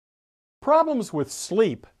Problems with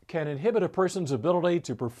sleep can inhibit a person's ability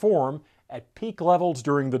to perform at peak levels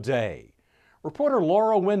during the day. Reporter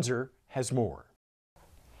Laura Windsor has more.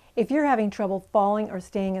 If you're having trouble falling or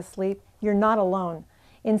staying asleep, you're not alone.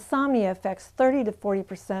 Insomnia affects 30 to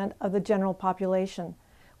 40% of the general population.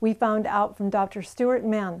 We found out from Dr. Stuart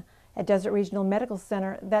Menn at Desert Regional Medical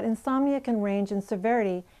Center that insomnia can range in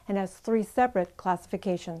severity and has 3 separate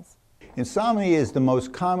classifications. Insomnia is the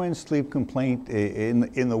most common sleep complaint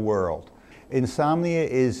in the world. Insomnia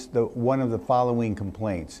is one of the following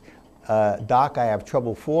complaints. Doc, I have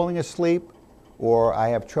trouble falling asleep, or I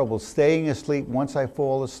have trouble staying asleep once I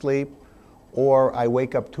fall asleep, or I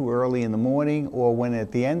wake up too early in the morning, or when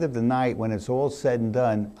at the end of the night, when it's all said and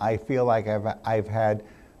done, I feel like I've had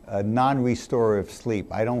a non-restorative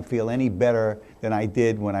sleep. I don't feel any better than I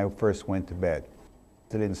did when I first went to bed.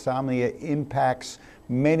 That insomnia impacts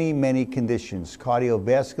many conditions,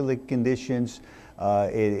 cardiovascular conditions.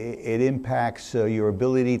 It impacts your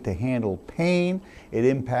ability to handle pain. It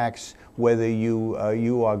impacts whether you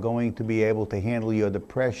are going to be able to handle your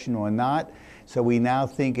depression or not. So we now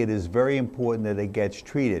think it is very important that it gets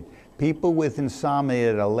treated. People with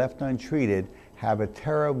insomnia that are left untreated have a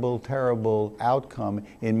terrible outcome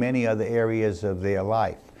in many other areas of their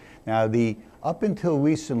life. Now, up until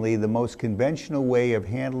recently, the most conventional way of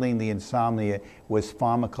handling the insomnia was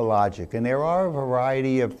pharmacologic. And there are a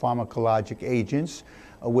variety of pharmacologic agents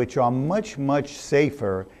which are much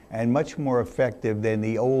safer and much more effective than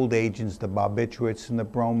the old agents, the barbiturates and the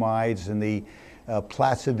bromides and the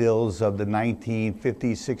placidils of the 1950s,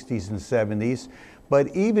 60s, and 70s.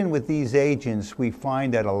 But even with these agents, we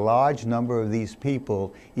find that a large number of these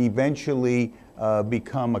people eventually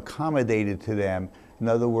become accommodated to them. In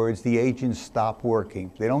other words, the agents stop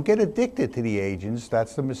working. They don't get addicted to the agents,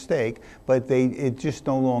 that's the mistake, but it just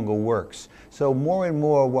no longer works. So more and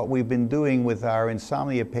more what we've been doing with our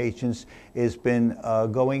insomnia patients is been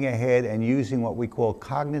going ahead and using what we call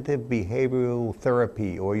cognitive behavioral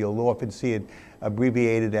therapy, or you'll often see it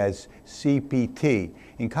abbreviated as CBT.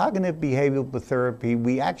 In cognitive behavioral therapy,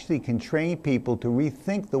 we actually can train people to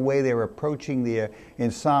rethink the way they're approaching their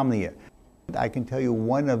insomnia. I can tell you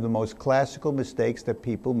one of the most classical mistakes that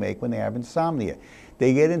people make when they have insomnia.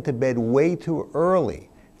 They get into bed way too early,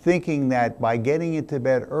 thinking that by getting into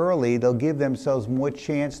bed early, they'll give themselves more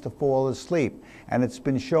chance to fall asleep. And it's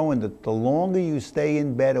been shown that the longer you stay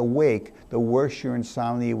in bed awake, the worse your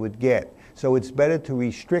insomnia would get. So it's better to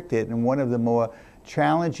restrict it, and one of the more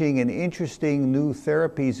challenging and interesting new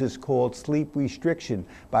therapies is called sleep restriction.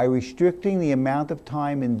 By restricting the amount of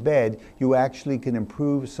time in bed, you actually can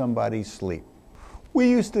improve somebody's sleep. We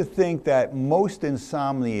used to think that most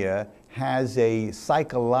insomnia has a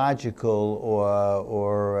psychological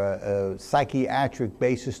or a psychiatric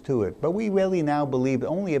basis to it, but we really now believe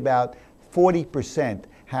only about 40%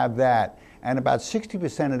 have that. And about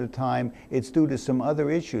 60% of the time, it's due to some other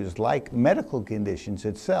issues like medical conditions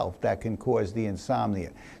itself that can cause the insomnia.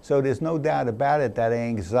 So there's no doubt about it that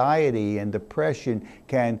anxiety and depression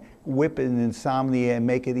can whip an insomnia and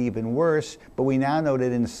make it even worse. But we now know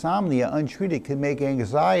that insomnia, untreated, can make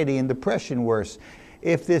anxiety and depression worse.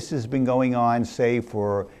 If this has been going on, say,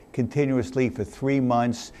 continuously for 3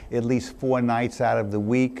 months, at least 4 nights out of the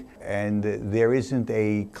week, and there isn't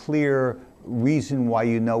a clear reason why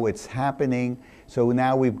you know it's happening. So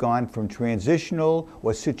now we've gone from transitional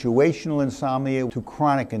or situational insomnia to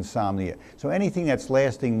chronic insomnia. So anything that's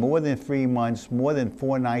lasting more than 3 months, more than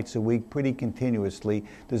 4 nights a week, pretty continuously,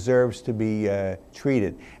 deserves to be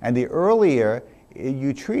treated. And the earlier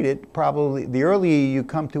you treat it, probably the earlier you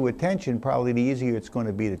come to attention, probably the easier it's going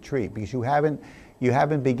to be to treat, because you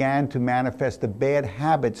haven't began to manifest the bad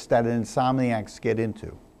habits that insomniacs get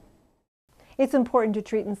into. It's important to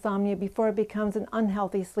treat insomnia before it becomes an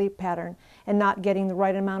unhealthy sleep pattern, and not getting the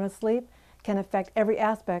right amount of sleep can affect every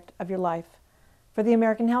aspect of your life. For the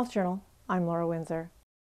American Health Journal, I'm Laura Windsor.